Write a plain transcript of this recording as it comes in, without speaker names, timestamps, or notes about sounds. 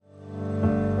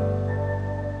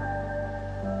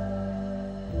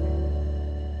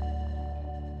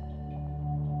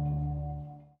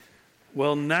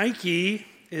Well, Nike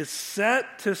is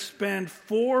set to spend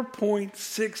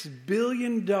 $4.6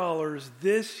 billion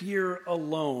this year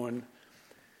alone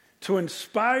to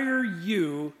inspire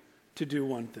you to do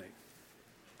one thing.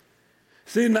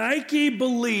 See, Nike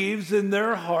believes in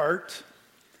their heart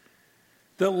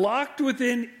that locked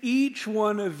within each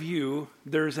one of you,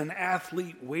 there's an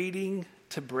athlete waiting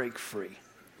to break free.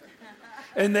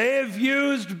 And they have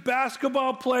used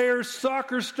basketball players,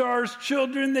 soccer stars,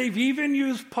 children. They've even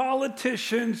used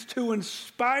politicians to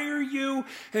inspire you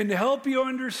and help you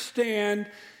understand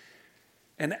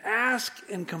and ask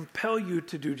and compel you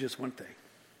to do just one thing.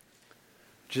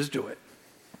 Just do it.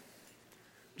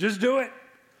 Just do it.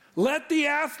 Let the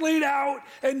athlete out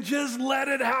and just let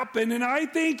it happen. And I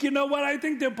think, you know what? I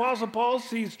think the Apostle Paul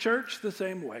sees church the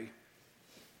same way.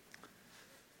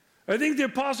 I think the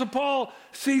Apostle Paul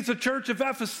sees the church of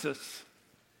Ephesus,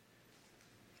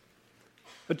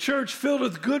 a church filled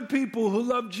with good people who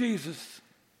love Jesus,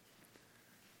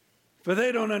 but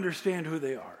they don't understand who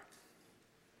they are.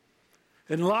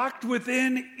 And locked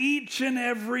within each and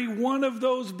every one of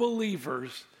those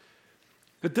believers,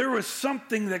 that there was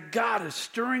something that God is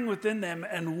stirring within them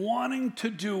and wanting to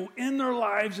do in their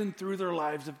lives and through their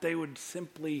lives if they would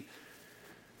simply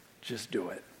just do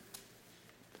it.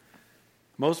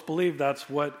 Most believe that's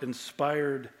what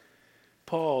inspired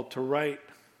Paul to write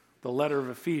the letter of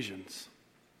Ephesians.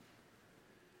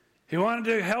 He wanted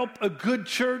to help a good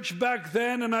church back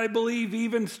then, and I believe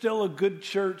even still a good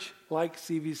church like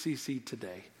CVCC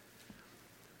today,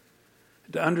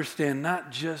 to understand not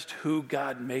just who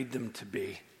God made them to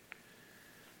be,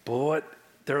 but what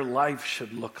their life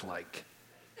should look like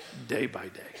day by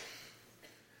day.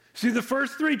 See, the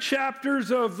first 3 chapters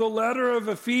of the letter of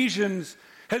Ephesians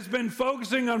has been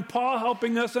focusing on Paul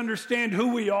helping us understand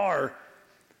who we are.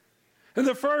 In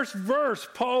the first verse,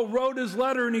 Paul wrote his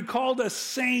letter and he called us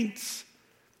saints,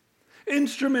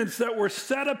 instruments that were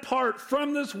set apart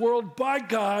from this world by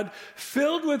God,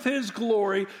 filled with his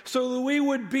glory, so that we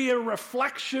would be a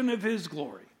reflection of his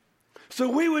glory. So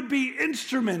we would be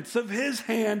instruments of his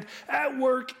hand at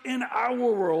work in our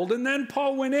world. And then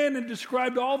Paul went in and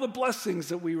described all the blessings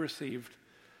that we received.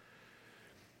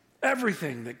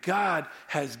 Everything that God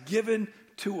has given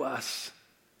to us.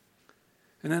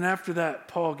 And then after that,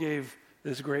 Paul gave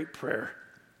this great prayer.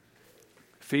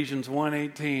 Ephesians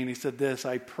 1:18, he said this,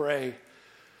 I pray.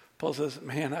 Paul says,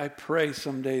 man, I pray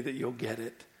someday that you'll get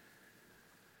it.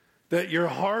 That your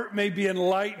heart may be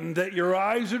enlightened, that your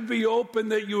eyes would be open,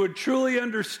 that you would truly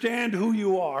understand who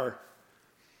you are.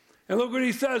 And look what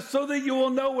he says, so that you will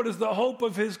know what is the hope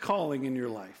of his calling in your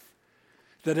life.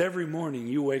 That every morning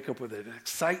you wake up with an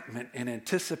excitement and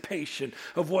anticipation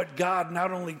of what God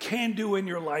not only can do in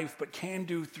your life, but can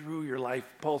do through your life.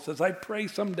 Paul says, I pray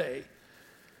someday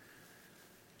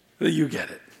that you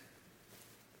get it.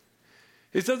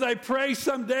 He says, I pray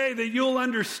someday that you'll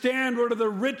understand what are the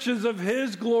riches of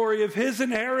his glory, of his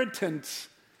inheritance.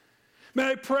 Man,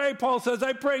 I pray, Paul says,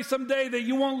 I pray someday that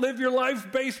you won't live your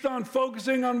life based on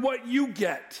focusing on what you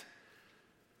get,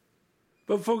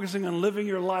 but focusing on living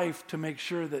your life to make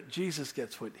sure that Jesus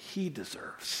gets what he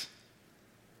deserves.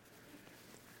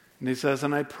 And he says,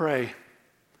 and I pray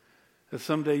that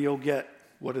someday you'll get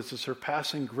what is the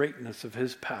surpassing greatness of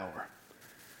his power.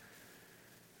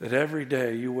 That every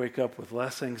day you wake up with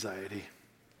less anxiety,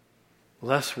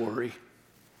 less worry,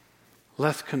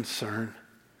 less concern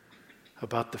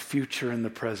about the future and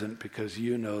the present, because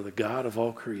you know the God of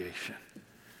all creation,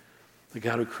 the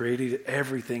God who created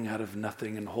everything out of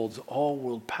nothing and holds all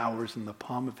world powers in the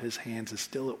palm of his hands, is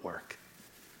still at work.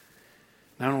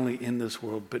 Not only in this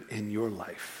world, but in your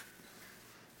life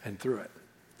and through it.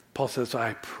 Paul says,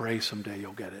 I pray someday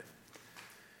you'll get it.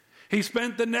 He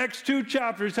spent the next 2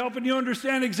 chapters helping you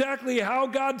understand exactly how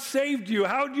God saved you.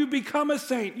 How did you become a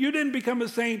saint? You didn't become a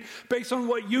saint based on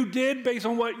what you did, based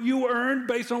on what you earned,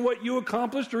 based on what you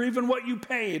accomplished, or even what you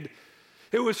paid.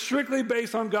 It was strictly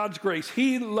based on God's grace.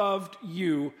 He loved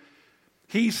you.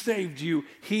 He saved you.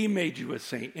 He made you a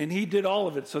saint. And he did all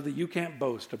of it so that you can't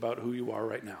boast about who you are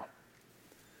right now.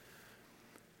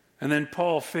 And then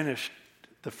Paul finished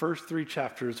the first 3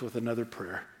 chapters with another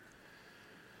prayer.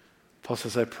 Paul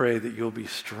says, I pray that you'll be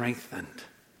strengthened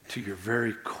to your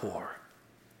very core.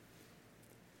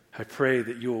 I pray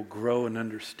that you will grow in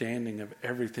understanding of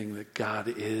everything that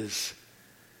God is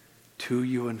to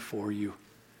you and for you.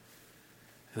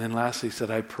 And then lastly, he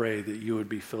said, I pray that you would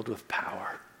be filled with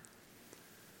power.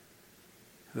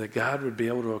 That God would be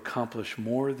able to accomplish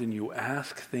more than you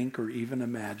ask, think, or even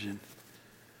imagine.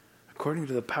 According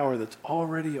to the power that's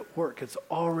already at work. It's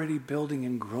already building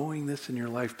and growing this in your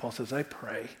life. Paul says, I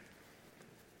pray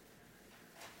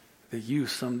that you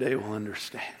someday will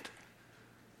understand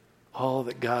all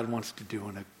that God wants to do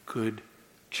in a good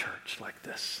church like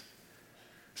this.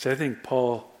 So I think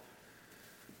Paul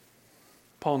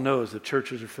knows that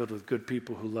churches are filled with good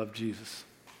people who love Jesus.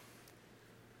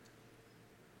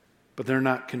 But they're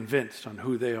not convinced on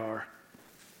who they are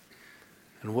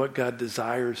and what God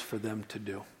desires for them to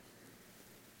do.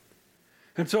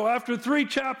 And so after 3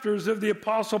 chapters of the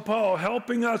Apostle Paul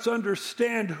helping us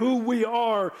understand who we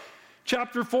are,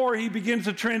 chapter 4, he begins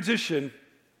a transition.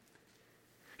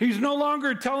 He's no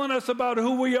longer telling us about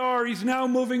who we are. He's now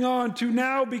moving on to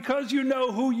now, because you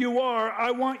know who you are,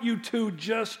 I want you to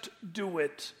just do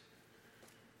it.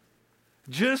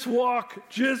 Just walk,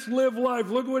 just live life.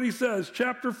 Look what he says.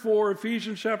 Chapter 4,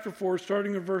 Ephesians chapter 4,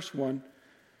 starting in verse 1.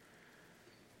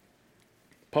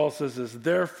 Paul says this,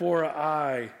 therefore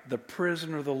I, the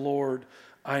prisoner of the Lord,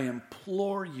 I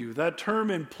implore you. That term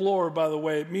implore, by the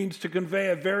way, it means to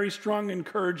convey a very strong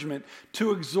encouragement,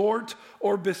 to exhort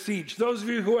or beseech. Those of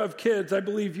you who have kids, I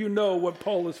believe you know what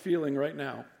Paul is feeling right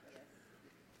now.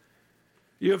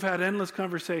 You have had endless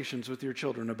conversations with your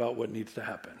children about what needs to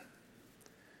happen.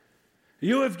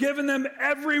 You have given them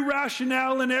every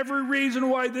rationale and every reason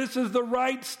why this is the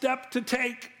right step to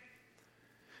take.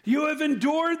 You have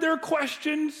endured their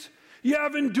questions. You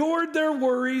have endured their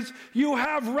worries. You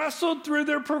have wrestled through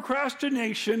their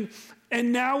procrastination.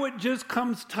 And now it just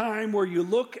comes time where you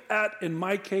look at, in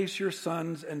my case, your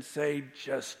sons and say,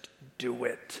 just do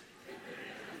it.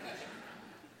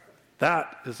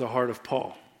 That is the heart of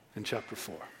Paul in chapter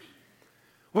 4.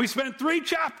 We spent 3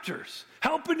 chapters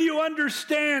helping you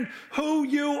understand who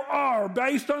you are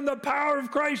based on the power of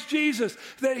Christ Jesus,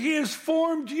 that he has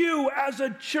formed you as a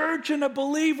church and a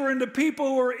believer into people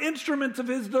who are instruments of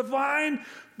his divine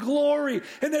glory.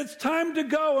 And it's time to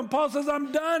go. And Paul says,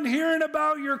 I'm done hearing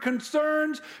about your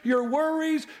concerns, your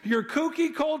worries, your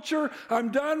kooky culture.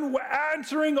 I'm done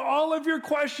answering all of your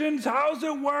questions. How's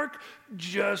it work?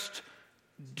 Just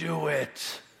do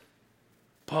it.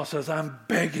 Paul says, I'm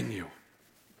begging you.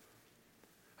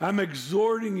 I'm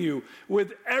exhorting you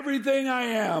with everything I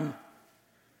am.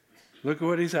 Look at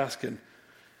what he's asking.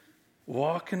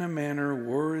 Walk in a manner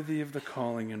worthy of the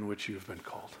calling in which you've been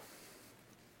called.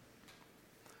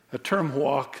 The term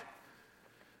walk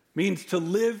means to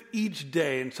live each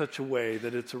day in such a way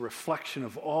that it's a reflection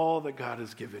of all that God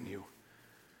has given you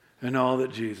and all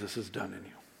that Jesus has done in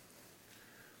you.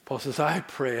 Paul says, I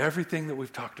pray everything that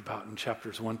we've talked about in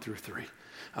chapters 1 through 3,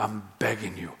 I'm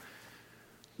begging you,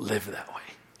 live that way.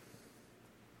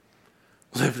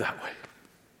 Live that way.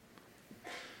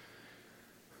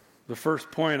 The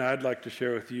first point I'd like to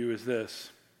share with you is this.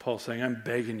 Paul's saying, I'm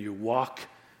begging you, walk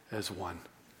as one.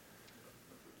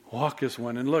 Walk as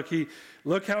one. And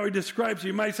look how he describes it.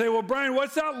 You might say, well, Brian,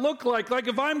 what's that look like? Like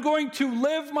if I'm going to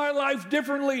live my life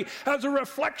differently as a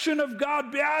reflection of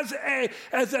God, as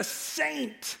a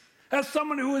saint, as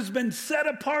someone who has been set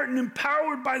apart and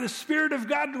empowered by the Spirit of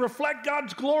God to reflect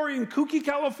God's glory in kooky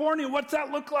California, what's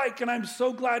that look like? And I'm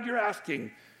so glad you're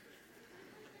asking.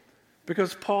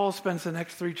 Because Paul spends the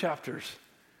next 3 chapters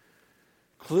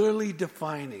clearly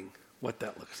defining what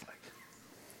that looks like.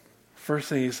 First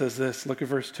thing he says this, look at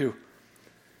verse 2. It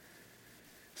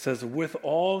says, with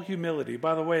all humility.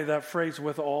 By the way, that phrase,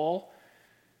 with all,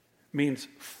 means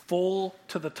full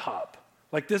to the top.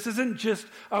 Like this isn't just,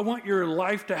 I want your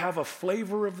life to have a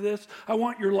flavor of this. I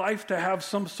want your life to have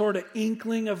some sort of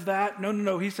inkling of that.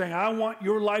 No. He's saying, I want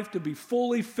your life to be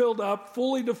fully filled up,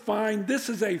 fully defined. This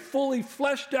is a fully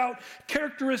fleshed out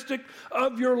characteristic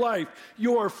of your life.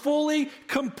 You are fully,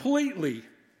 completely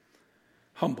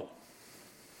humble.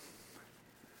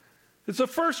 It's the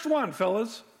first one,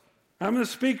 fellas. I'm going to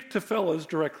speak to fellas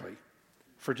directly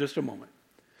for just a moment.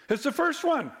 It's the first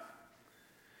one.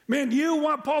 Man,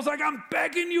 Paul's like, I'm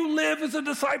begging you live as a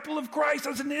disciple of Christ,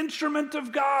 as an instrument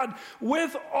of God,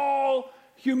 with all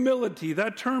humility.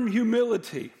 That term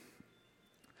humility.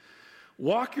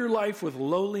 Walk your life with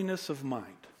lowliness of mind.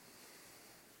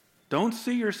 Don't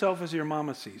see yourself as your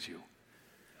mama sees you.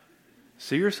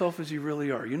 See yourself as you really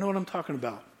are. You know what I'm talking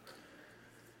about.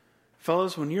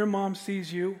 Fellas, when your mom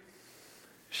sees you,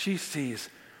 she sees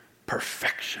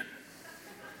perfection.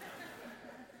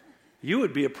 You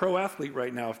would be a pro athlete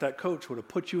right now if that coach would have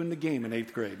put you in the game in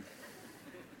 8th grade.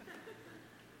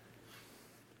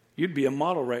 You'd be a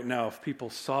model right now if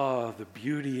people saw the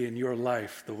beauty in your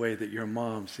life the way that your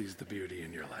mom sees the beauty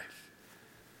in your life.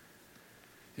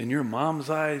 In your mom's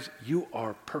eyes, you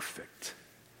are perfect.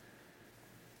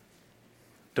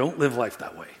 Don't live life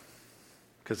that way,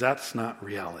 because that's not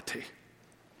reality.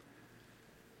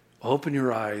 Open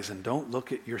your eyes and don't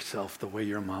look at yourself the way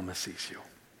your mama sees you.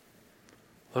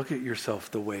 Look at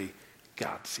yourself the way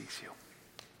God sees you.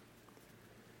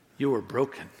 You are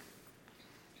broken.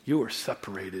 You were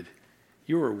separated.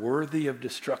 You were worthy of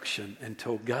destruction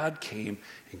until God came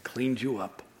and cleaned you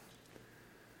up.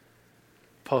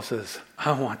 Paul says,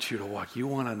 I want you to walk. You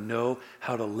want to know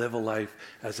how to live a life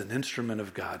as an instrument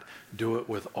of God. Do it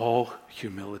with all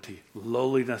humility,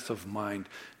 lowliness of mind,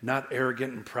 not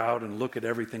arrogant and proud and look at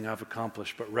everything I've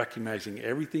accomplished, but recognizing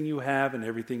everything you have and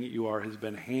everything that you are has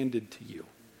been handed to you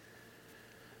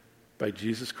by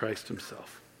Jesus Christ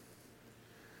himself.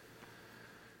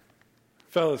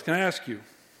 Fellas, can I ask you,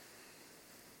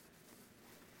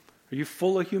 are you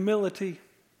full of humility?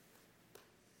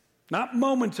 Not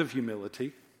moments of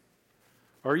humility.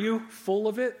 Are you full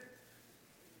of it?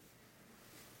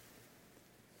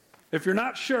 If you're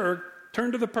not sure,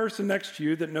 turn to the person next to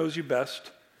you that knows you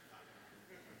best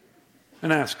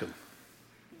and ask them,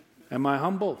 am I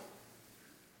humble?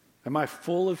 Am I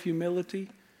full of humility?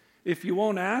 If you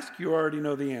won't ask, you already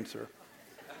know the answer.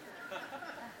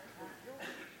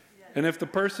 And if the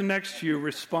person next to you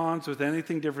responds with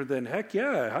anything different than, heck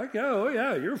yeah, oh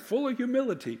yeah, you're full of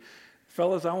humility.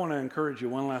 Fellas, I want to encourage you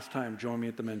one last time, join me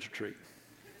at the men's retreat.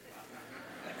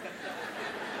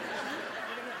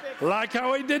 Like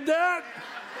how he did that?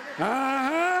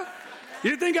 Uh-huh.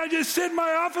 You think I just sit in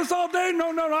my office all day?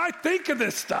 No, I think of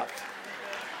this stuff.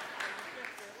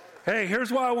 Hey,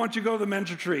 here's why I want you to go to the men's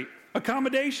retreat.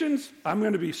 Accommodations, I'm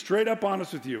going to be straight up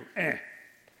honest with you.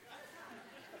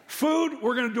 Food,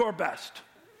 we're going to do our best.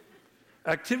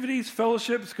 Activities,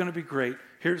 fellowship, it's going to be great.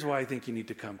 Here's why I think you need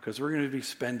to come, because we're going to be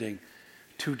spending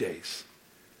 2 days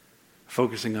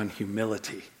focusing on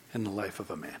humility in the life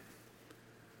of a man.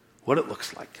 What it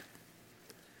looks like,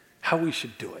 how we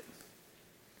should do it,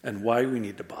 and why we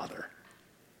need to bother.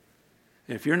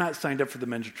 And if you're not signed up for the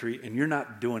men's retreat and you're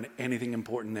not doing anything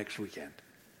important next weekend,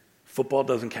 football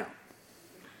doesn't count.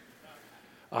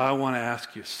 I want to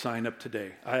ask you, sign up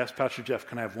today. I asked Pastor Jeff,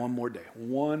 can I have one more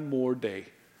day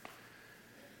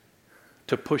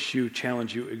to push you,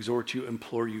 challenge you, exhort you,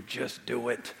 implore you, just do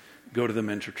it. Go to the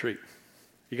men's retreat.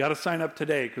 You got to sign up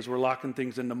today because we're locking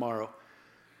things in tomorrow.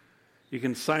 You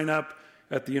can sign up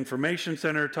at the information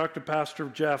center, talk to Pastor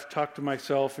Jeff, talk to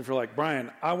myself. If you're like,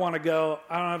 Brian, I want to go.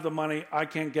 I don't have the money. I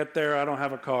can't get there. I don't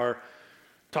have a car.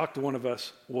 Talk to one of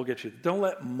us. We'll get you. Don't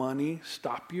let money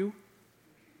stop you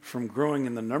from growing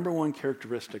in the number one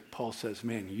characteristic. Paul says,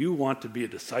 man, you want to be a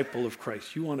disciple of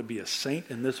Christ. You want to be a saint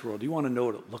in this world. You want to know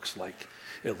what it looks like.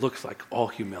 It looks like all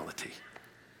humility.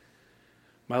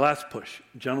 My last push.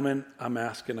 Gentlemen, I'm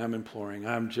asking, I'm imploring.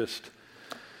 It's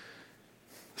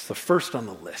the first on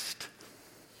the list.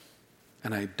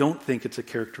 And I don't think it's a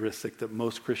characteristic that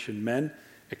most Christian men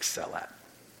excel at.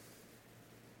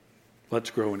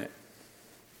 Let's grow in it.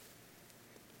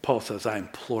 Paul says, I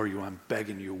implore you, I'm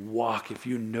begging you, walk. If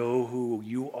you know who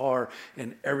you are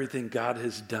and everything God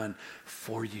has done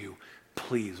for you,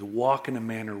 please walk in a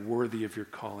manner worthy of your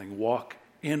calling. Walk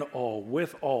in all,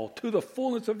 with all, to the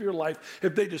fullness of your life.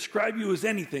 If they describe you as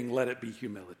anything, let it be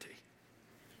humility.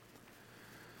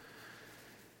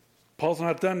 Paul's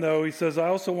not done, though. He says, I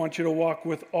also want you to walk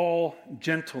with all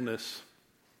gentleness.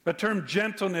 The term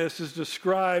gentleness is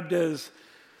described as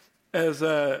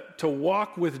to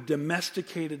walk with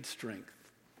domesticated strength.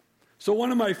 So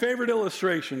one of my favorite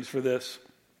illustrations for this,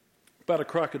 about a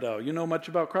crocodile. You know much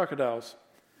about crocodiles?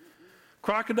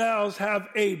 Crocodiles have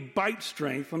a bite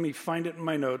strength, let me find it in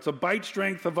my notes, a bite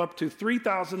strength of up to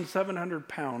 3,700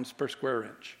 pounds per square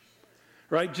inch.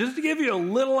 Right? Just to give you a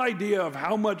little idea of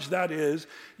how much that is,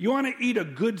 you want to eat a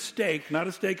good steak, not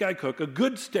a steak I cook, a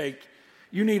good steak,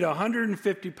 you need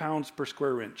 150 pounds per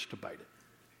square inch to bite it.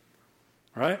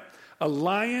 Right? A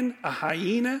lion, a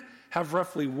hyena have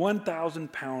roughly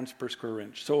 1,000 pounds per square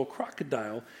inch. So a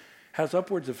crocodile has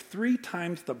upwards of 3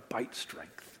 times the bite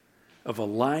strength of a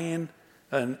lion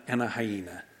and a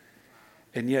hyena.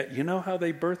 And yet, you know how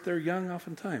they birth their young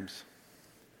oftentimes?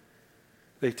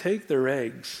 They take their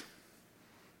eggs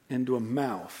into a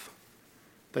mouth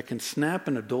that can snap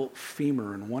an adult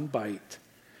femur in one bite,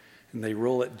 and they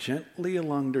roll it gently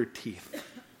along their teeth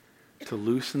to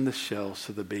loosen the shell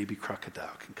so the baby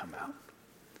crocodile can come out.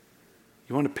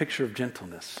 You want a picture of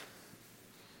gentleness?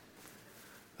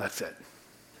 That's it.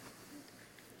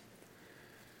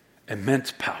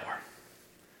 Immense power.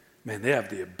 Man, they have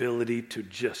the ability to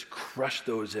just crush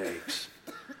those eggs.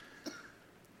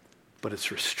 But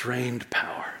it's restrained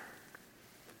power,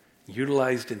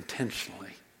 utilized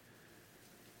intentionally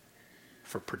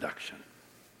for production.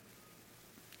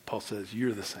 Paul says,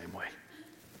 you're the same way.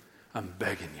 I'm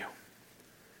begging you.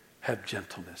 Have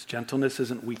gentleness. Gentleness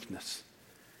isn't weakness.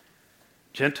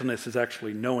 Gentleness is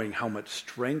actually knowing how much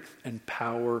strength and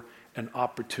power and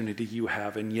opportunity you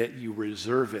have, and yet you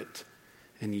reserve it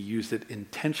and you use it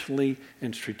intentionally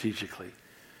and strategically.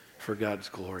 for God's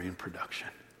glory and production.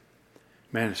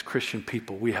 Man, as Christian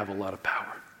people, we have a lot of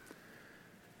power.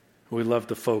 We love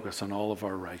to focus on all of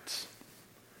our rights.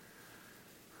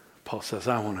 Paul says,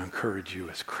 I want to encourage you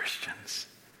as Christians.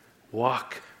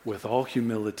 Walk with all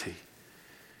humility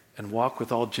and walk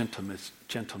with all gentleness.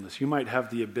 You might have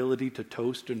the ability to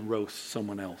toast and roast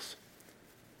someone else.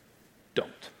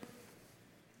 Don't.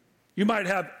 You might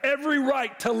have every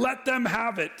right to let them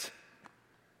have it.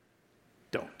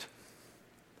 Don't.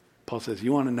 Paul says,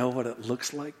 you want to know what it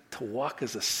looks like to walk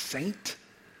as a saint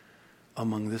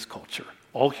among this culture?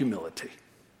 All humility,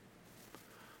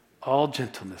 all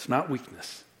gentleness, not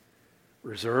weakness,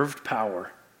 reserved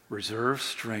power, reserved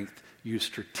strength, used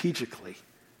strategically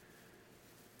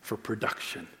for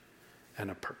production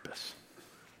and a purpose.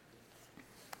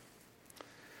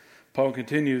 Paul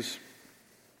continues,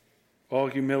 all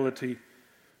humility,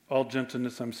 all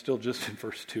gentleness. I'm still just in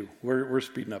verse 2. We're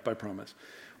speeding up, I promise.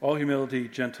 All humility,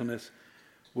 gentleness,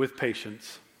 with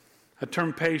patience. A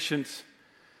term patience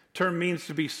means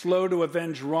to be slow to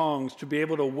avenge wrongs, to be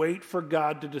able to wait for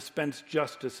God to dispense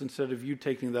justice instead of you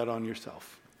taking that on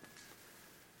yourself.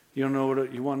 You want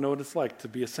to know what it's like to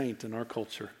be a saint in our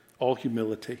culture. All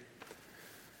humility.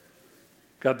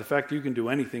 God, the fact that you can do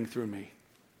anything through me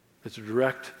is a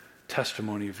direct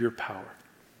testimony of your power.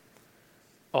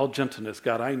 All gentleness.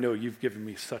 God, I know you've given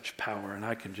me such power and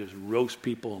I can just roast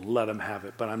people and let them have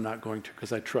it, but I'm not going to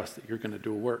because I trust that you're going to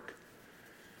do a work.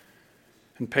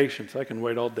 And patience, I can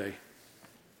wait all day.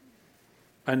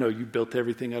 I know you built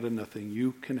everything out of nothing.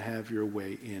 You can have your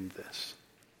way in this.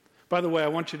 By the way, I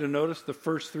want you to notice the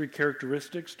first three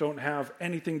characteristics don't have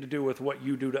anything to do with what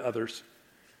you do to others.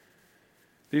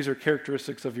 These are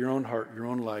characteristics of your own heart, your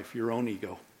own life, your own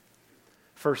ego.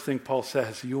 First thing Paul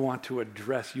says, you want to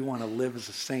live as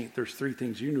a saint. There's three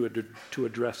things you need to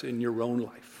address in your own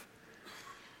life.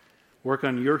 Work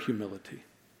on your humility.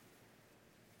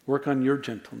 Work on your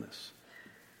gentleness.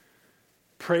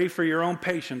 Pray for your own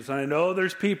patience. And I know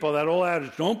there's people, that old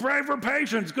adage, don't pray for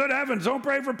patience. Good heavens, don't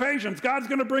pray for patience. God's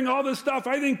going to bring all this stuff.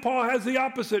 I think Paul has the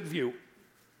opposite view.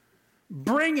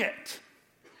 Bring it.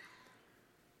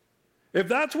 If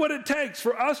that's what it takes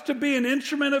for us to be an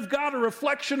instrument of God, a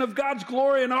reflection of God's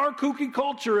glory in our kooky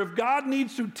culture, if God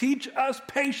needs to teach us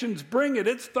patience, bring it.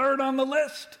 It's third on the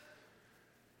list.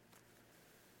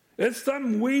 It's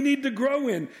something we need to grow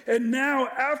in. And now,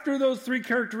 after those three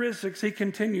characteristics, he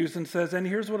continues and says, and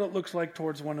here's what it looks like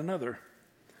towards one another.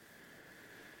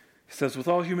 He says, with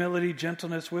all humility,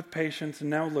 gentleness, with patience, and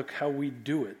now look how we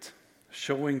do it.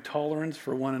 Showing tolerance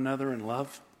for one another in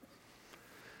love.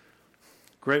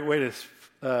 Great way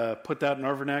to put that in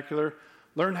our vernacular.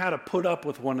 Learn how to put up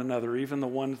with one another, even the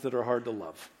ones that are hard to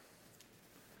love.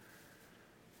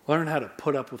 Learn how to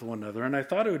put up with one another. And I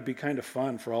thought it would be kind of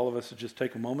fun for all of us to just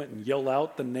take a moment and yell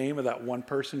out the name of that one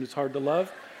person who's hard to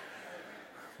love.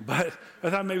 But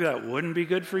I thought maybe that wouldn't be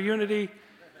good for unity.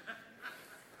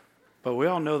 But we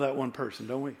all know that one person,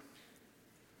 don't we?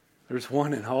 There's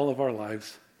one in all of our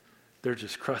lives. They're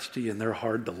just crusty and they're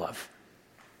hard to love.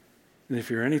 And if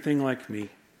you're anything like me,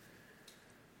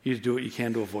 you do what you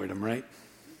can to avoid them, right?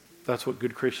 That's what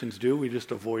good Christians do. We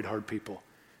just avoid hard people.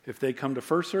 If they come to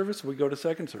first service, we go to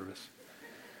second service.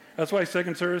 That's why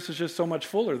second service is just so much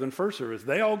fuller than first service.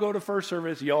 They all go to first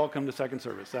service, you all come to second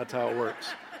service. That's how it works.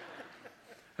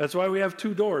 That's why we have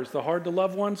two doors. The hard to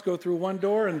love ones go through one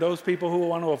door, and those people who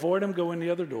want to avoid them go in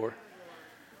the other door.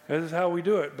 This is how we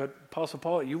do it. But Apostle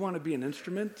Paul, you want to be an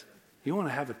instrument? You want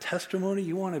to have a testimony?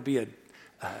 You want to be a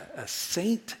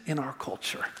saint in our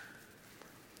culture?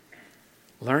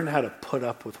 Learn how to put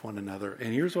up with one another.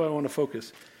 And here's what I want to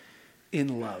focus.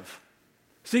 In love.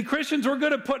 See, Christians, we're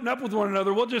good at putting up with one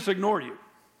another. We'll just ignore you.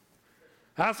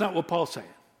 That's not what Paul's saying.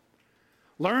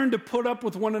 Learn to put up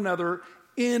with one another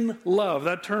in love.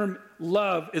 That term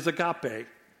love is agape.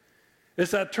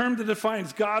 It's that term that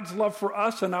defines God's love for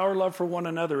us and our love for one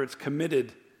another. It's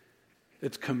committed.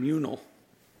 It's communal.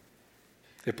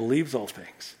 It believes all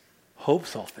things,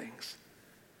 hopes all things.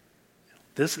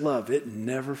 This love, it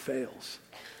never fails.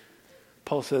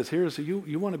 Paul says,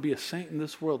 you want to be a saint in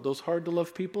this world. Those hard to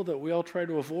love people that we all try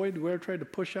to avoid, we all try to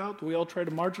push out, we all try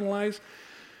to marginalize,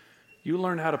 you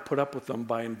learn how to put up with them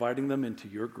by inviting them into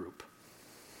your group.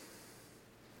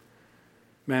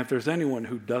 Man, if there's anyone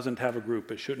who doesn't have a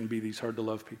group, it shouldn't be these hard to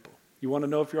love people. You want to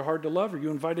know if you're hard to love? Are you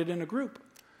invited in a group?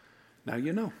 Now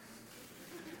you know.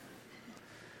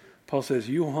 Paul says,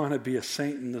 you want to be a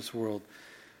saint in this world.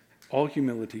 All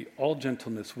humility, all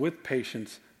gentleness, with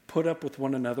patience, put up with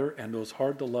one another, and those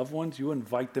hard to love ones, you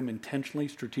invite them intentionally,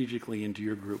 strategically into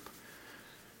your group.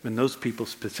 And those people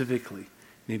specifically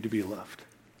need to be loved.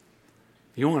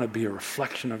 You want to be a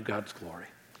reflection of God's glory.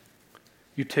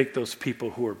 You take those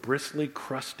people who are bristly,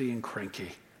 crusty, and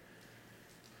cranky,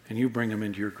 and you bring them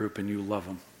into your group and you love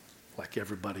them like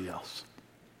everybody else.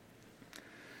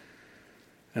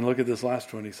 And look at this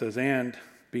last one. He says, and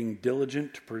being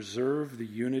diligent to preserve the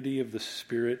unity of the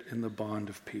Spirit in the bond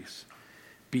of peace.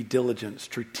 Be diligent,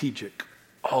 strategic,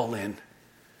 all in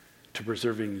to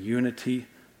preserving unity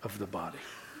of the body.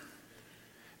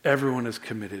 Everyone is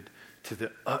committed to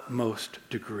the utmost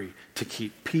degree to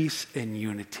keep peace and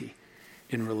unity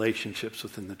in relationships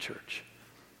within the church.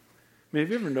 I mean,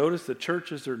 have you ever noticed that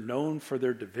churches are known for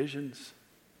their divisions?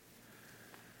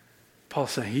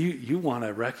 Paul's saying, you want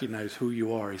to recognize who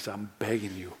you are. He said, I'm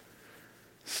begging you.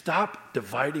 Stop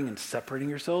dividing and separating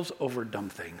yourselves over dumb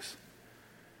things.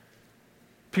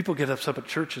 People get upset at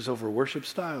churches over worship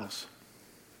styles,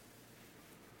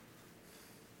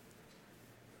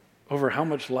 over how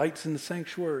much light's in the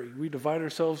sanctuary. We divide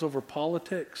ourselves over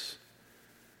politics.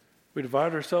 We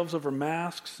divide ourselves over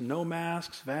masks, no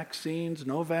masks, vaccines,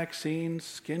 no vaccines,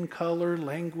 skin color,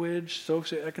 language,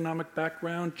 socioeconomic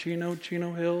background, Chino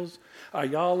Hills,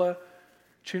 Ayala,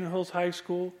 Chino Hills High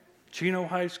School, Chino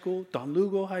High School, Don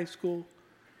Lugo High School,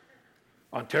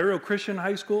 Ontario Christian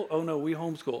High School. Oh no, we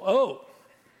homeschool. Oh,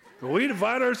 we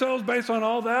divide ourselves based on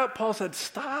all that? Paul said,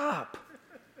 stop.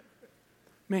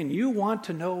 Man, you want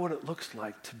to know what it looks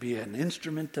like to be an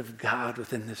instrument of God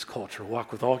within this culture.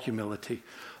 Walk with all humility,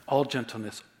 all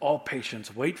gentleness, all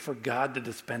patience. Wait for God to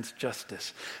dispense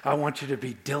justice. I want you to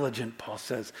be diligent, Paul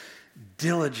says,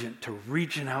 diligent to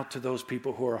reaching out to those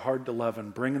people who are hard to love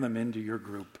and bringing them into your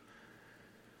group.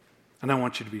 And I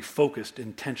want you to be focused,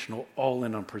 intentional, all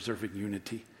in on preserving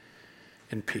unity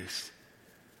and peace.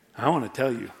 I want to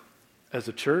tell you, as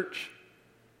a church,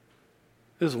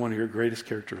 this is one of your greatest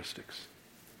characteristics.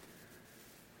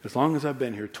 As long as I've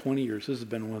been here, 20 years, this has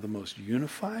been one of the most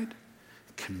unified,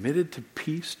 committed to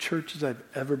peace churches I've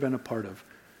ever been a part of.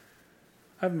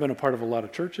 I haven't been a part of a lot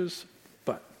of churches,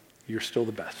 but you're still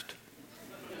the best.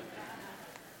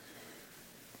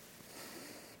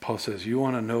 Paul says, you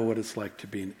want to know what it's like to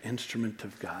be an instrument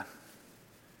of God.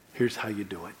 Here's how you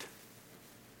do it.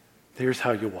 Here's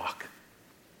how you walk.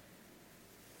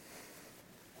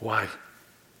 Why?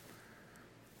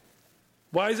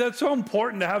 Why is that so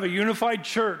important to have a unified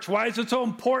church? Why is it so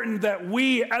important that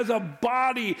we as a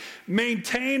body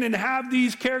maintain and have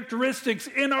these characteristics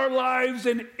in our lives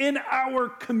and in our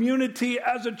community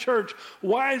as a church?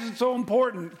 Why is it so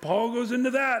important? Paul goes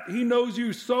into that. He knows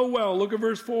you so well. Look at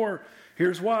verse 4.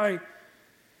 Here's why.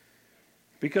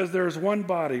 Because there is one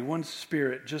body, one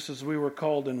Spirit, just as we were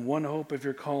called in one hope of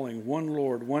your calling, one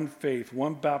Lord, one faith,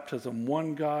 one baptism,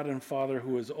 one God and Father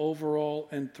who is over all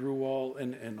and through all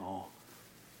and in all.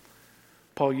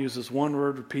 Paul uses one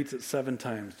word, repeats it 7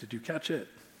 times. Did you catch it?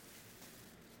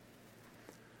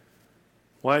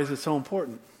 Why is it so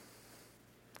important?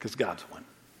 Because God's one.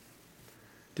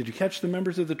 Did you catch the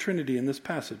members of the Trinity in this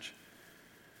passage?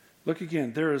 Look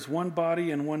again. There is one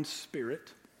body and one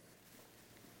Spirit.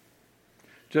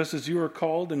 Just as you are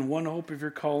called in one hope of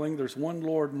your calling, there's one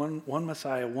Lord, one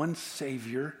Messiah, one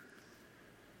Savior,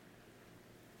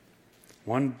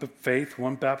 one faith,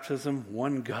 one baptism,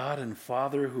 one God and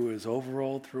Father who is over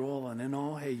all, through all, and in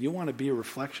all. Hey, you want to be a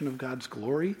reflection of God's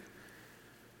glory?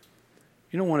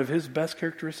 You know, one of his best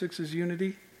characteristics is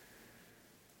unity.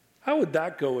 How would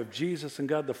that go if Jesus and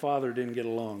God the Father didn't get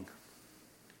along?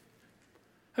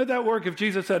 How'd that work if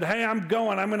Jesus said, hey, I'm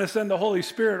going to send the Holy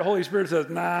Spirit. The Holy Spirit says,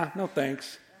 nah, no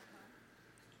thanks.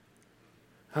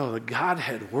 Oh, the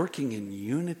Godhead working in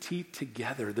unity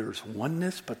together. There's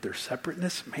oneness, but there's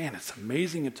separateness. Man, it's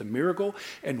amazing. It's a miracle.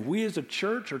 And we as a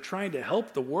church are trying to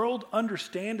help the world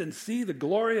understand and see the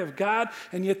glory of God.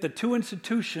 And yet the two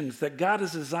institutions that God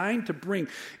has designed to bring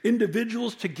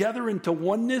individuals together into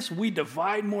oneness, we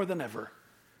divide more than ever.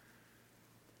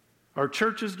 Our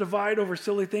churches divide over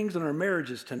silly things, and our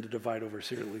marriages tend to divide over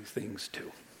silly things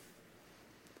too.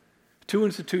 Two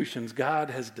institutions God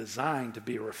has designed to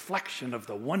be a reflection of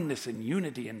the oneness and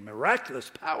unity and miraculous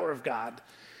power of God.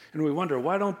 And we wonder,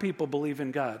 why don't people believe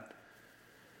in God?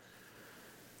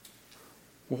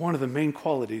 Well, one of the main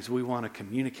qualities we want to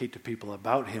communicate to people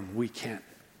about him, we can't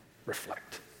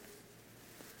reflect.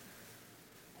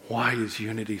 Why is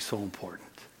unity so important?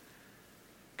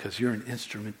 Because you're an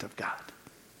instrument of God.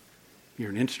 You're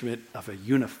an instrument of a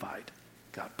unified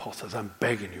God. Paul says, I'm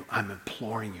begging you, I'm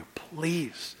imploring you,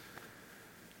 please,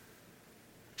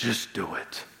 just do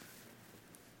it.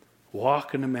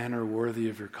 Walk in a manner worthy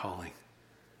of your calling.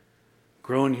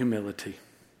 Grow in humility.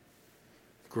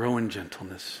 Grow in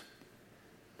gentleness.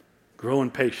 Grow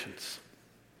in patience.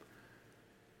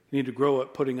 You need to grow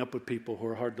at putting up with people who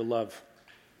are hard to love.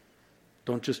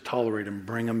 Don't just tolerate them,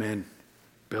 bring them in.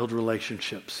 Build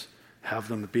relationships. Have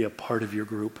them be a part of your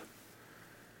group.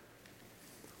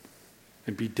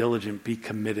 And be diligent, be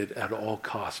committed at all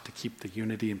costs to keep the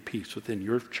unity and peace within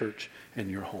your church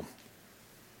and your home.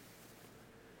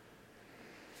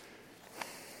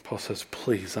 Paul says,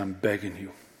 please, I'm begging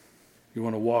you. You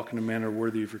want to walk in a manner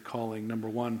worthy of your calling. Number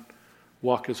one,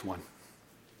 walk as one.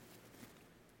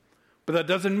 But that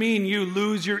doesn't mean you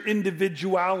lose your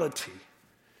individuality.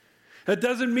 That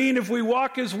doesn't mean if we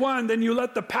walk as one, then you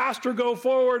let the pastor go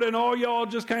forward and all y'all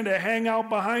just kind of hang out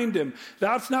behind him.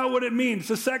 That's not what it means.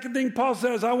 The second thing Paul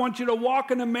says, I want you to walk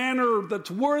in a manner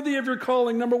that's worthy of your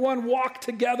calling. Number one, walk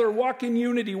together, walk in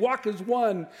unity, walk as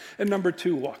one. And number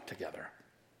two, walk together.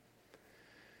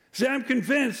 See, I'm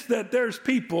convinced that there's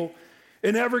people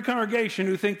in every congregation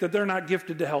who think that they're not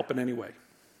gifted to help in any way.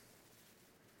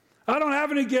 I don't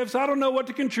have any gifts. I don't know what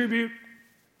to contribute.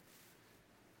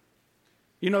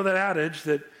 You know that adage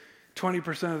that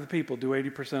 20% of the people do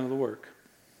 80% of the work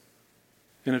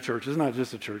in a church. It's not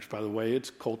just a church, by the way. It's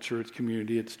culture, it's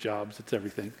community, it's jobs, it's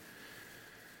everything.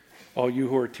 All you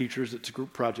who are teachers, it's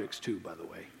group projects too, by the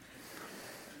way.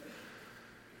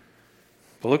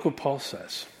 But look what Paul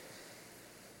says.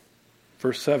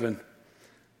 Verse 7,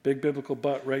 big biblical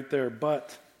but right there.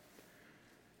 But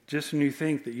just when you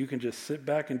think that you can just sit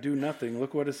back and do nothing,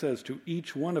 look what it says. To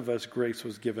each one of us grace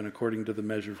was given according to the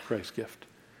measure of Christ's gift.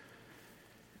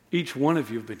 Each one of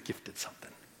you have been gifted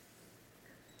something.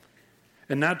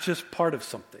 And not just part of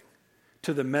something.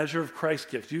 To the measure of Christ's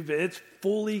gift. It's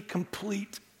fully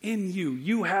complete in you.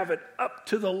 You have it up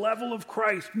to the level of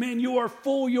Christ. Man, you are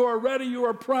full, you are ready, you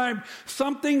are primed.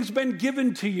 Something's been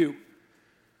given to you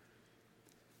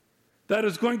that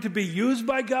is going to be used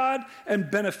by God and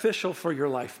beneficial for your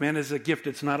life. Man, it's a gift.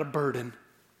 It's not a burden.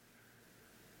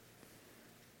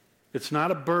 It's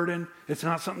not a burden. It's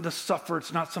not something to suffer.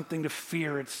 It's not something to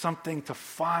fear. It's something to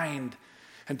find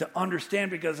and to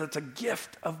understand because it's a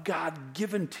gift of God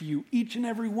given to you, each and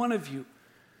every one of you.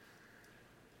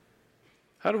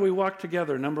 How do we walk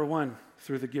together? Number one,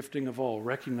 through the gifting of all,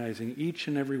 recognizing each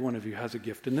and every one of you has a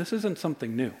gift. And this isn't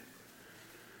something new.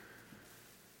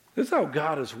 This is how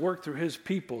God has worked through his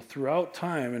people throughout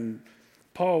time. And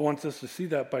Paul wants us to see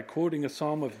that by quoting a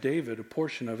Psalm of David, a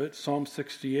portion of it, Psalm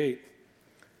 68.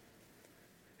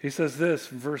 He says this,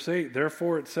 verse 8,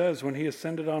 therefore it says, when he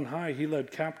ascended on high, he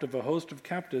led captive a host of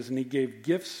captives, and he gave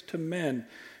gifts to men.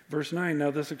 Verse 9, now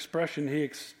this expression,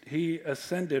 he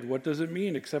ascended, what does it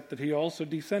mean? Except that he also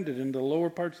descended into the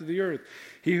lower parts of the earth.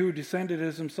 He who descended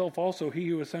is himself also he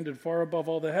who ascended far above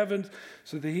all the heavens,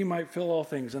 so that he might fill all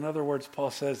things. In other words, Paul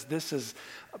says this is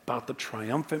about the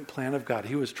triumphant plan of God.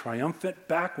 He was triumphant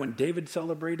back when David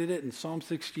celebrated it in Psalm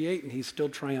 68, and he's still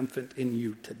triumphant in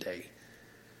you today.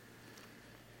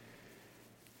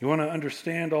 You want to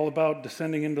understand all about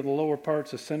descending into the lower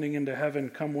parts, ascending into heaven,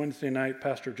 come Wednesday night,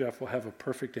 Pastor Jeff will have a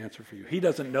perfect answer for you. He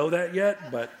doesn't know that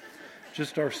yet, but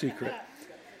just our secret.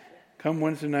 Come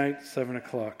Wednesday night, 7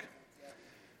 o'clock.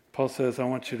 Paul says, I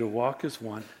want you to walk as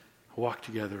one, walk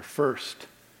together first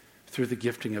through the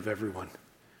gifting of everyone.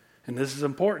 And this is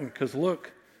important because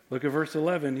look at verse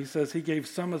 11. He says he gave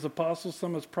some as apostles,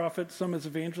 some as prophets, some as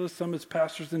evangelists, some as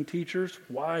pastors and teachers.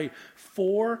 Why?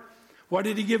 Why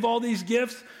did he give all these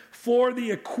gifts? For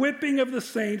the equipping of the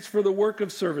saints for the work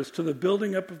of service, to the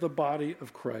building up of the body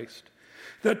of Christ.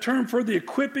 That term for the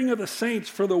equipping of the saints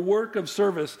for the work of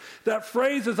service, that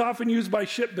phrase is often used by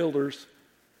shipbuilders.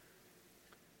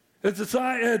 It's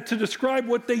to describe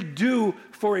what they do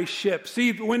for a ship.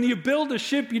 See, when you build a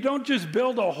ship, you don't just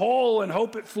build a hull and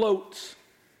hope it floats.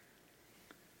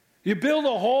 You build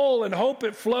a hull and hope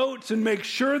it floats and make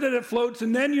sure that it floats,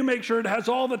 and then you make sure it has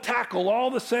all the tackle,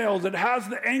 all the sails, it has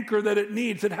the anchor that it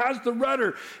needs, it has the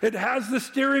rudder, it has the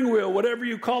steering wheel, whatever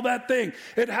you call that thing.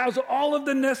 It has all of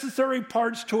the necessary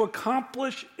parts to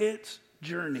accomplish its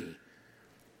journey.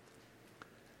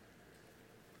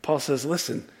 Paul says,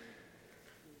 listen,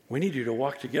 we need you to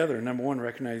walk together, number one,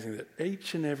 recognizing that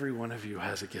each and every one of you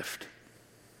has a gift.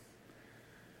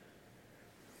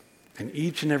 And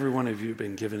each and every one of you have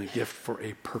been given a gift for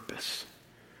a purpose,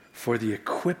 for the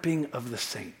equipping of the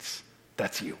saints.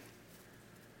 That's you.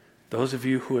 Those of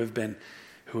you who have been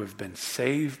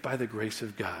saved by the grace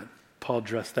of God. Paul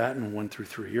addressed that in 1 through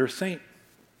 3. You're a saint.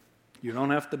 You don't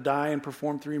have to die and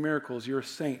perform 3 miracles. You're a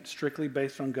saint, strictly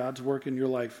based on God's work in your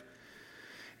life.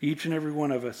 Each and every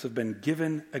one of us have been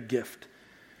given a gift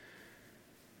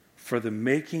for the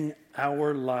making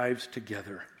our lives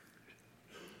together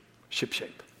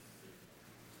shipshape.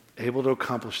 Able to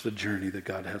accomplish the journey that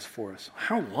God has for us.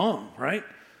 How long, right?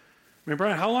 I mean,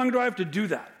 Brian, how long do I have to do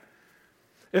that?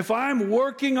 If I'm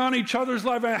working on each other's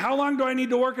life, how long do I need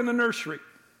to work in the nursery?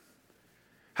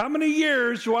 How many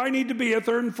years do I need to be a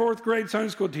 3rd and 4th grade Sunday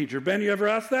school teacher? Ben, you ever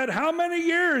asked that? How many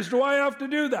years do I have to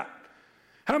do that?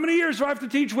 How many years do I have to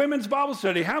teach women's Bible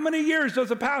study? How many years does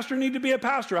a pastor need to be a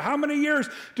pastor? How many years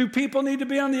do people need to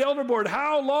be on the elder board?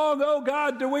 How long, oh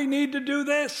God, do we need to do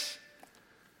this?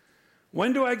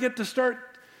 When do I get to start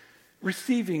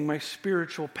receiving my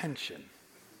spiritual pension?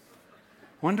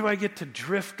 When do I get to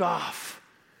drift off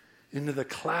into the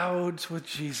clouds with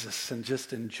Jesus and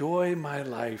just enjoy my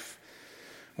life?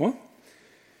 Well,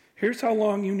 here's how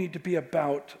long you need to be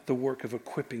about the work of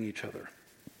equipping each other.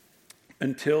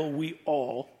 Until we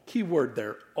all, key word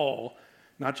there, all,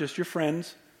 not just your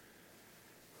friends,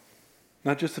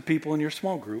 not just the people in your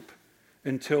small group,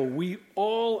 until we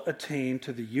all attain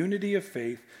to the unity of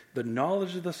faith, the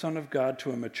knowledge of the Son of God,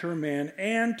 to a mature man,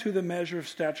 and to the measure of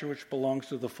stature which belongs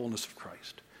to the fullness of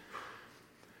Christ.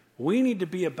 We need to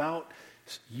be about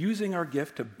using our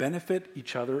gift to benefit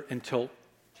each other until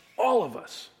all of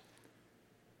us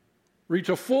reach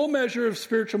a full measure of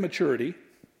spiritual maturity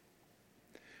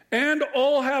and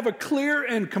all have a clear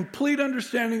and complete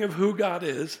understanding of who God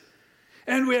is,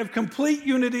 and we have complete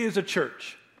unity as a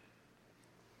church.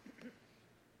 In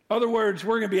other words,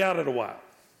 we're going to be at it a while.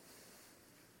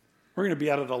 We're going to be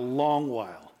at it a long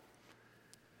while,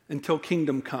 until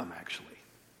kingdom come, actually.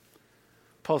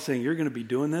 Paul's saying you're going to be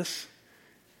doing this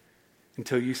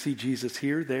until you see Jesus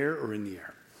here, there, or in the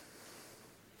air.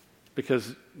 Because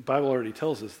the Bible already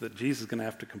tells us that Jesus is going to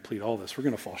have to complete all this. We're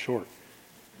going to fall short.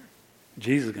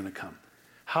 Jesus is going to come.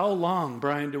 How long,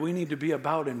 Brian, do we need to be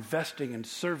about investing and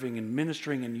serving and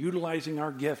ministering and utilizing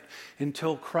our gift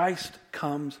until Christ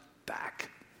comes back?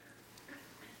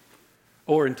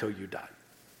 Or until you die?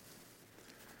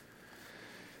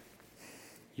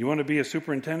 You want to be a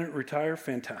superintendent, retire?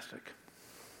 Fantastic.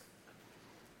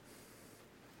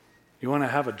 You want to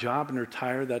have a job and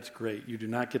retire? That's great. You do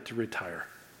not get to retire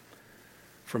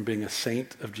from being a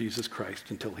saint of Jesus Christ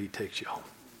until he takes you home.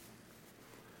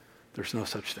 There's no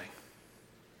such thing.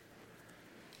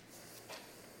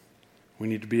 We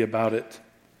need to be about it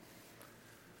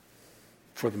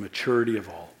for the maturity of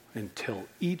all until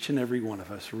each and every one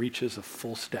of us reaches a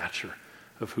full stature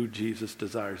of who Jesus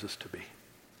desires us to be.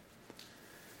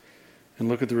 And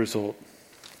look at the result.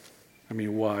 I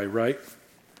mean, why, right?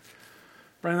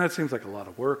 Brian, that seems like a lot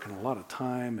of work and a lot of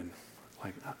time, and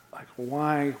like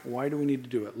why do we need to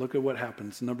do it? Look at what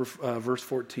happens. Verse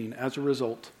 14. As a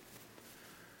result,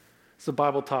 it's the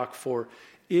Bible talk for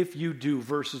if you do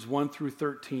verses 1 through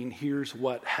 13, here's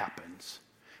what happens.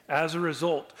 As a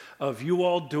result of you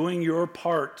all doing your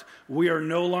part, we are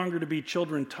no longer to be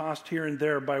children tossed here and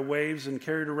there by waves and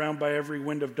carried around by every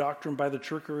wind of doctrine, by the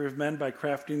trickery of men, by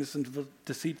craftiness and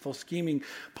deceitful scheming.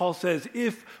 Paul says,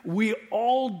 if we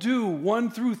all do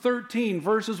 1 through 13,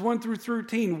 verses 1 through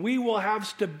 13, we will have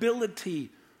stability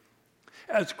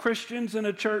as Christians in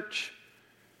a church.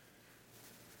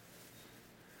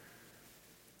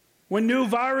 When new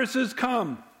viruses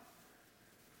come,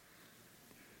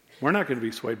 we're not going to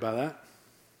be swayed by that.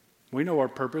 We know our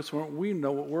purpose. We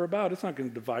know what we're about. It's not going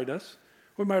to divide us.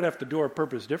 We might have to do our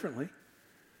purpose differently.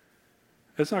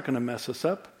 It's not going to mess us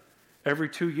up. Every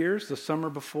 2 years, the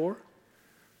summer before,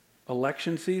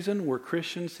 election season, where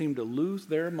Christians seem to lose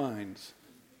their minds.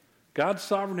 God's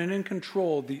sovereign and in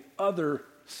control the other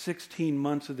 16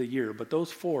 months of the year, but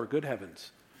those 4, good heavens.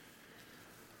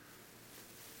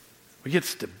 We get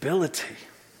stability.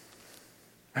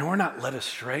 And we're not led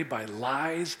astray by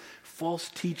lies, false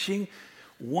teaching.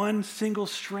 One single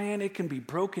strand, it can be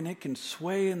broken, it can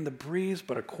sway in the breeze,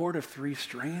 but a cord of 3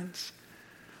 strands.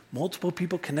 Multiple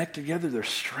people connect together, there's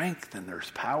strength and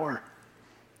there's power.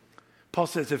 Paul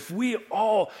says if we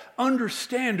all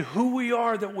understand who we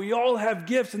are, that we all have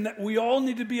gifts, and that we all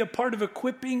need to be a part of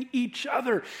equipping each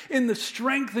other in the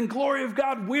strength and glory of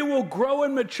God, we will grow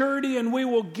in maturity and we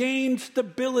will gain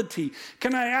stability.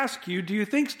 Can I ask you, do you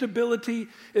think stability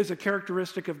is a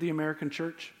characteristic of the American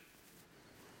church?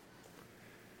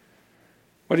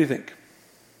 What do you think?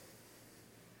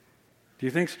 Do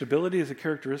you think stability is a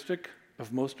characteristic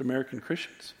of most American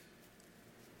Christians?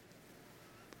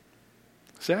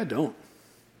 See, I don't.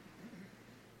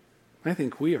 I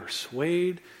think we are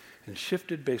swayed and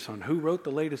shifted based on who wrote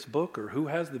the latest book, or who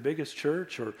has the biggest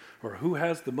church, or who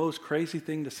has the most crazy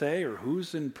thing to say, or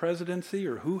who's in presidency,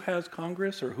 or who has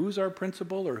Congress, or who's our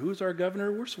principal, or who's our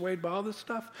governor. We're swayed by all this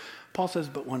stuff. Paul says,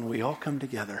 but when we all come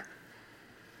together,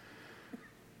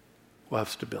 we'll have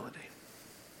stability.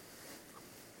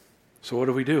 So what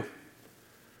do we do?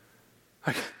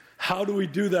 How do we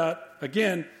do that?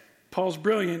 Again, Paul's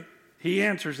brilliant. He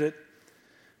answers it.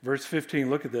 Verse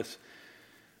 15, look at this.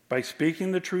 By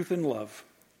speaking the truth in love,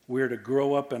 we are to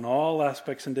grow up in all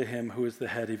aspects into him who is the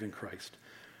head, even Christ.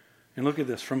 And look at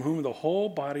this. From whom the whole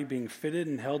body being fitted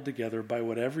and held together by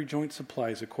what every joint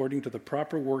supplies according to the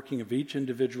proper working of each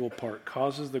individual part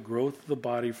causes the growth of the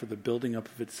body for the building up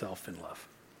of itself in love.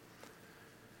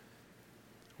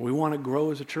 We want to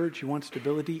grow as a church. You want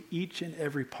stability. Each and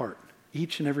every part,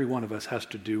 each and every one of us has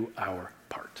to do our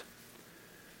part.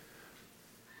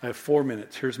 I have 4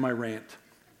 minutes. Here's my rant.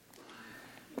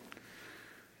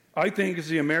 I think as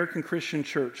the American Christian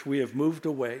church, we have moved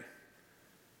away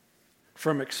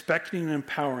from expecting and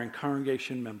empowering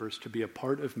congregation members to be a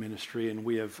part of ministry, and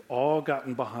we have all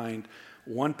gotten behind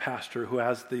one pastor who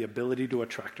has the ability to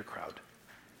attract a crowd.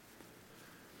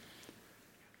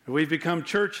 We've become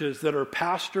churches that are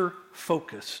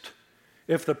pastor-focused.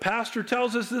 If the pastor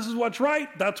tells us this is what's right,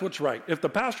 that's what's right. If the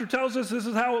pastor tells us this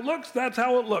is how it looks, that's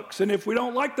how it looks. And if we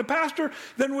don't like the pastor,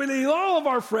 then we leave all of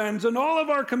our friends and all of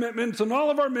our commitments and all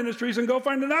of our ministries and go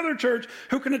find another church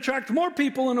who can attract more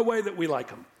people in a way that we like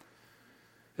them.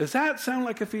 Does that sound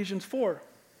like Ephesians 4?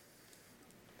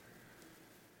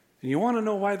 And you want to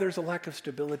know why there's a lack of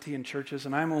stability in churches?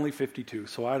 And I'm only 52,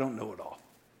 so I don't know it all.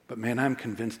 But man, I'm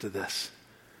convinced of this.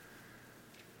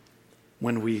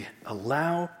 When we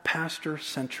allow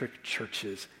pastor-centric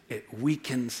churches, it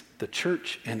weakens the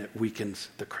church and it weakens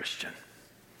the Christian.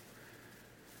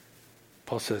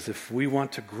 Paul says if we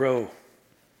want to grow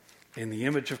in the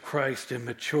image of Christ, in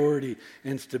maturity,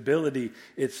 in stability,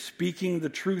 it's speaking the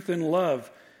truth in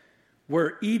love,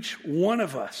 where each one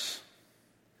of us,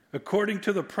 according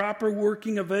to the proper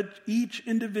working of each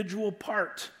individual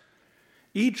part,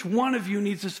 each one of you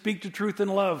needs to speak the truth in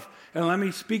love. And let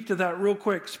me speak to that real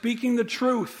quick. Speaking the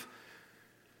truth.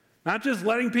 Not just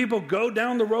letting people go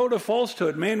down the road of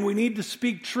falsehood. Man, we need to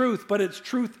speak truth, but it's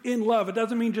truth in love. It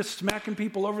doesn't mean just smacking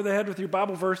people over the head with your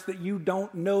Bible verse that you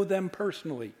don't know them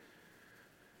personally.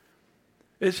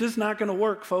 It's just not going to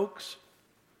work, folks.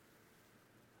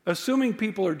 Assuming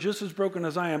people are just as broken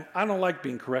as I am, I don't like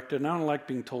being corrected, and I don't like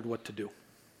being told what to do.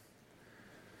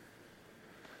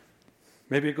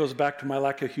 Maybe it goes back to my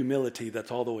lack of humility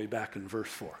that's all the way back in verse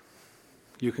 4.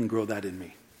 You can grow that in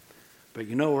me. But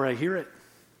you know where I hear it?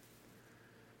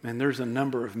 Man, there's a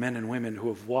number of men and women who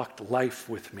have walked life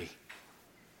with me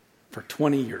for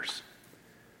 20 years.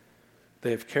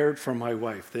 They have cared for my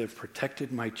wife. They have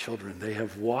protected my children. They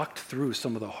have walked through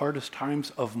some of the hardest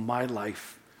times of my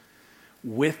life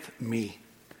with me.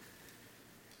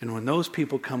 And when those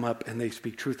people come up and they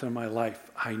speak truth in my life,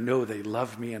 I know they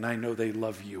love me and I know they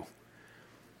love you.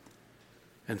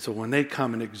 And so when they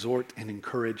come and exhort and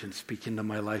encourage and speak into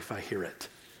my life, I hear it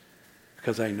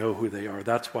because I know who they are.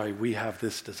 That's why we have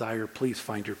this desire. Please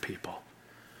find your people.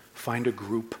 Find a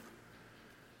group.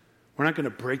 We're not going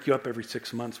to break you up every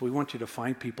 6 months. We want you to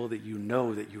find people that you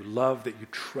know, that you love, that you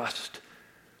trust,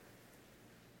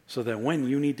 so that when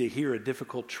you need to hear a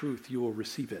difficult truth, you will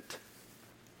receive it.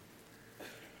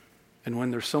 And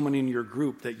when there's someone in your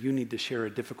group that you need to share a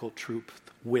difficult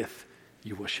truth with,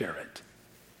 you will share it.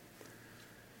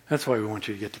 That's why we want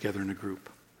you to get together in a group.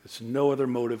 There's no other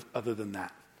motive other than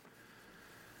that.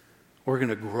 We're going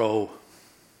to grow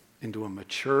into a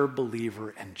mature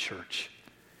believer and church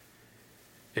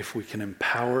if we can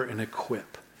empower and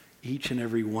equip each and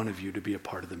every one of you to be a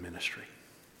part of the ministry.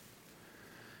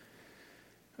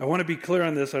 I want to be clear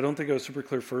on this. I don't think I was super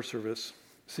clear first service.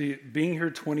 See, being here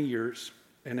 20 years,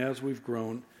 and as we've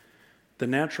grown, the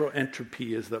natural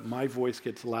entropy is that my voice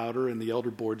gets louder and the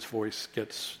elder board's voice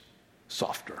gets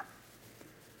softer.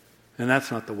 And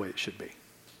that's not the way it should be.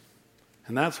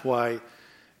 And that's why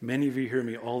many of you hear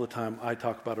me all the time. I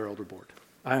talk about our elder board.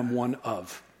 I am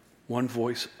one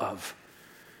voice of.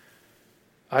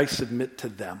 I submit to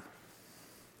them.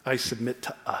 I submit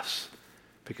to us.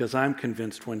 Because I'm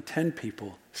convinced when 10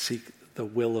 people seek the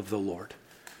will of the Lord,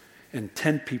 and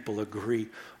 10 people agree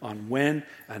on when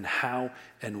and how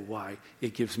and why,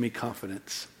 it gives me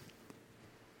confidence.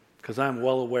 Because I'm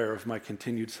well aware of my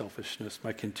continued selfishness,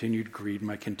 my continued greed,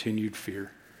 my continued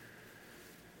fear.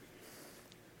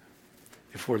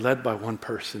 If we're led by one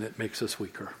person, it makes us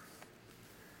weaker.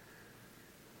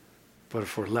 But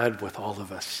if we're led with all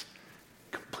of us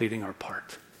completing our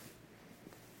part,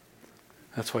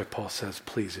 that's why Paul says,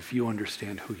 please, if you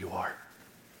understand who you are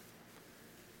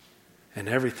and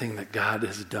everything that God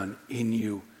has done in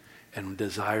you and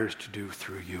desires to do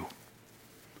through you,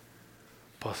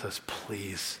 Paul says,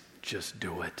 please just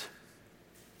do it.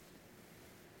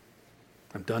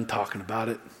 I'm done talking about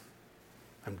it.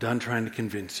 I'm done trying to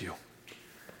convince you.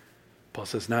 Paul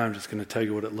says, now I'm just going to tell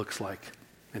you what it looks like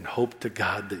and hope to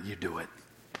God that you do it.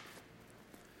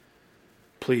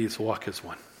 Please walk as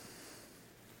one.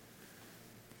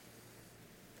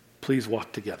 Please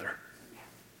walk together.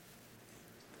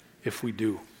 If we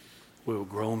do, we will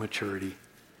grow in maturity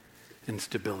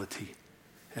instability.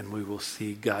 And we will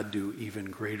see God do even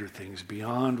greater things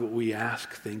beyond what we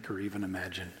ask, think, or even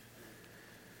imagine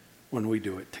when we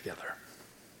do it together.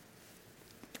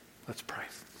 Let's pray.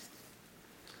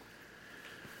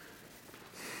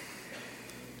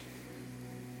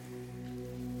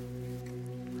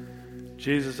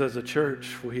 Jesus, as a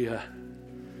church, we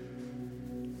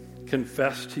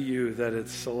confess to you that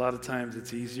a lot of times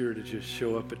it's easier to just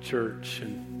show up at church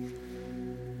and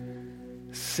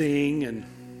sing and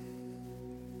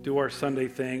do our Sunday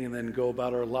thing and then go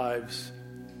about our lives.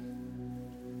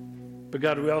 But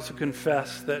God, we also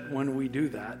confess that when we do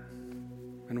that,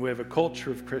 and we have a culture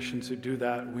of Christians who do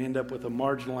that, we end up with a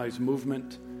marginalized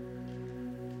movement,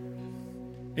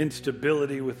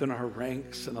 instability within our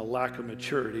ranks, and a lack of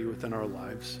maturity within our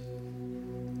lives.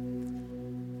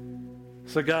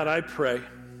 So God, I pray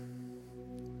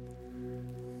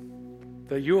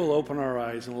that you will open our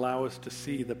eyes and allow us to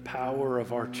see the power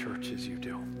of our church as you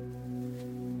do.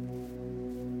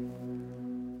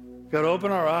 God,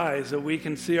 open our eyes that we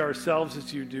can see ourselves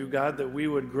as you do, God, that we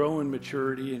would grow in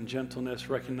maturity and gentleness,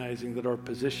 recognizing that our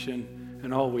position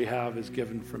and all we have is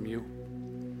given from you.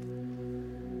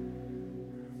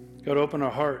 God, open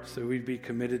our hearts that we'd be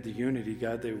committed to unity,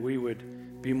 God, that we would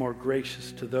be more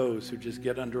gracious to those who just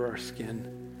get under our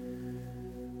skin.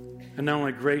 And not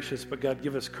only gracious, but God,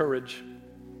 give us courage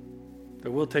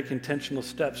that we'll take intentional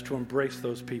steps to embrace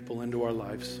those people into our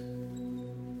lives.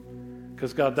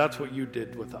 Because, God, that's what you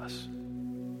did with us.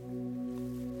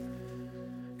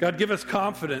 God, give us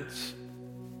confidence.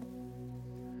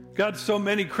 God, so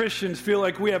many Christians feel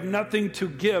like we have nothing to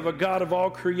give a God of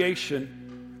all creation.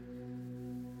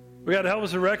 We got to help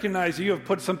us to recognize that you have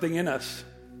put something in us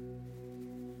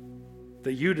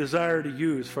that you desire to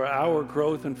use for our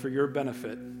growth and for your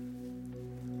benefit.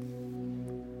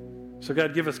 So,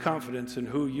 God, give us confidence in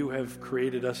who you have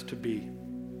created us to be.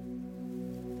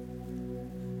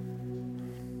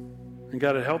 And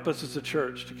God, help us as a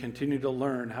church to continue to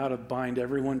learn how to bind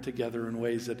everyone together in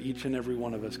ways that each and every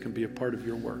one of us can be a part of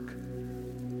your work.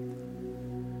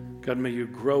 God, may you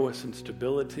grow us in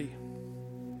stability.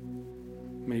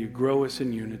 May you grow us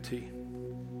in unity.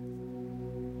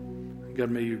 God,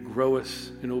 may you grow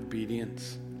us in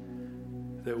obedience,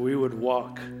 that we would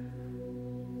walk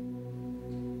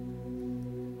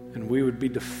and we would be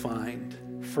defined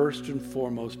first and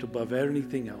foremost above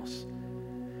anything else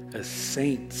as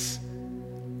saints,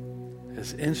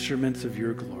 as instruments of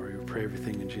your glory. We pray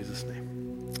everything in Jesus' name.